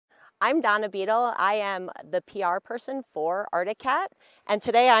I'm Donna Beadle. I am the PR person for Arctic Cat, and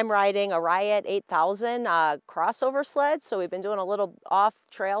today I'm riding a Riot 8000 crossover sled. So we've been doing a little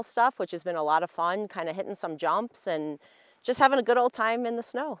off-trail stuff, which has been a lot of fun, kind of hitting some jumps and just having a good old time in the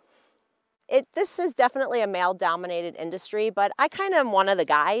snow. This is definitely a male-dominated industry, but I kind of am one of the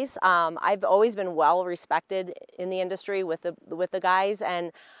guys. I've always been well respected in the industry with the guys,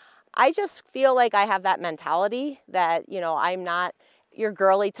 and I just feel like I have that mentality that, I'm not your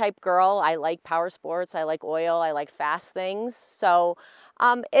girly type girl. I like power sports. I like oil. I like fast things. So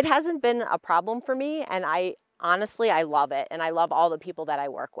it hasn't been a problem for me. And I honestly, I love it. And I love all the people that I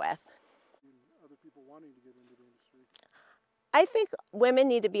work with. Other people wanting to get into the industry? I think women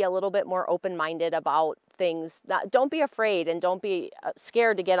need to be a little bit more open-minded about things. Don't be afraid and don't be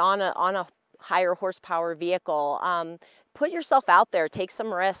scared to get on a higher horsepower vehicle. Put yourself out there, take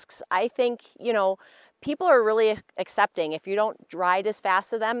some risks. I think, people are really accepting. If you don't ride as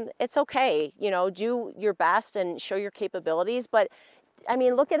fast as them, it's okay. Do your best and show your capabilities. But I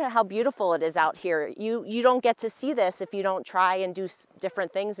mean, look at how beautiful it is out here. You don't get to see this if you don't try and do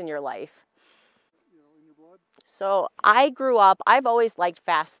different things in your life. In your blood? So I grew up, I've always liked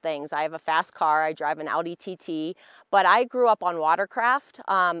fast things. I have a fast car. I drive an Audi TT, but I grew up on watercraft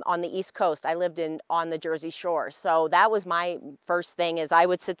on the East Coast. I lived on the Jersey Shore. So that was my first thing is I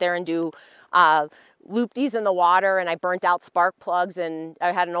would sit there and do loop-dees in the water, and I burnt out spark plugs, and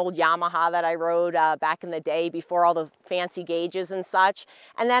I had an old Yamaha that I rode back in the day before all the fancy gauges and such.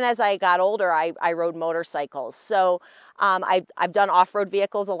 And then as I got older, I rode motorcycles. So I've done off-road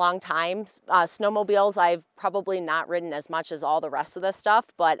vehicles a long time. Snowmobiles, I've probably not ridden as much as all the rest of this stuff,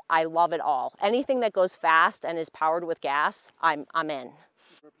 but I love it all. Anything that goes fast and is powered with gas, I'm in.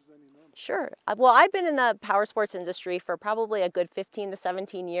 Representing them? Sure. Well, I've been in the power sports industry for probably a good 15 to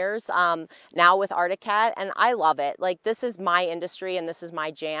 17 years now with Arctic Cat, and I love it. Like, this is my industry and this is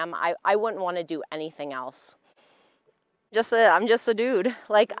my jam. I wouldn't want to do anything else. I'm just a dude.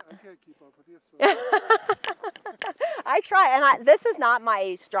 Like, I can't keep up with you. So. I try, and this is not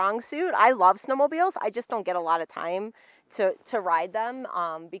my strong suit. I love snowmobiles. I just don't get a lot of time to ride them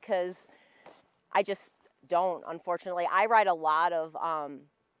because I just don't, unfortunately. I ride a lot of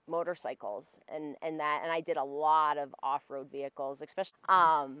motorcycles and I did a lot of off-road vehicles, especially.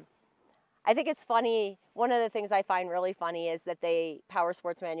 I think it's funny. One of the things I find really funny is that power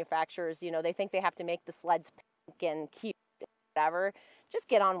sports manufacturers, they think they have to make the sleds pink and cute, whatever. Just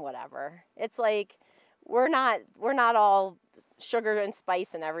get on whatever. It's like we're not all sugar and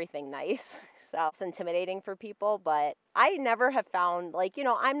spice and everything nice. So it's intimidating for people, but I never have found, like,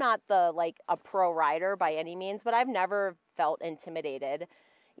 I'm not a pro rider by any means, but I've never felt intimidated.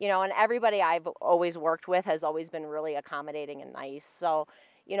 And everybody I've always worked with has always been really accommodating and nice. So,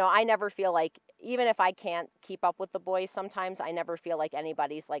 I never feel like, even if I can't keep up with the boys sometimes, I never feel like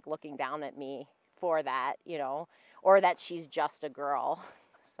anybody's like looking down at me for that, or that she's just a girl.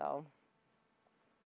 So.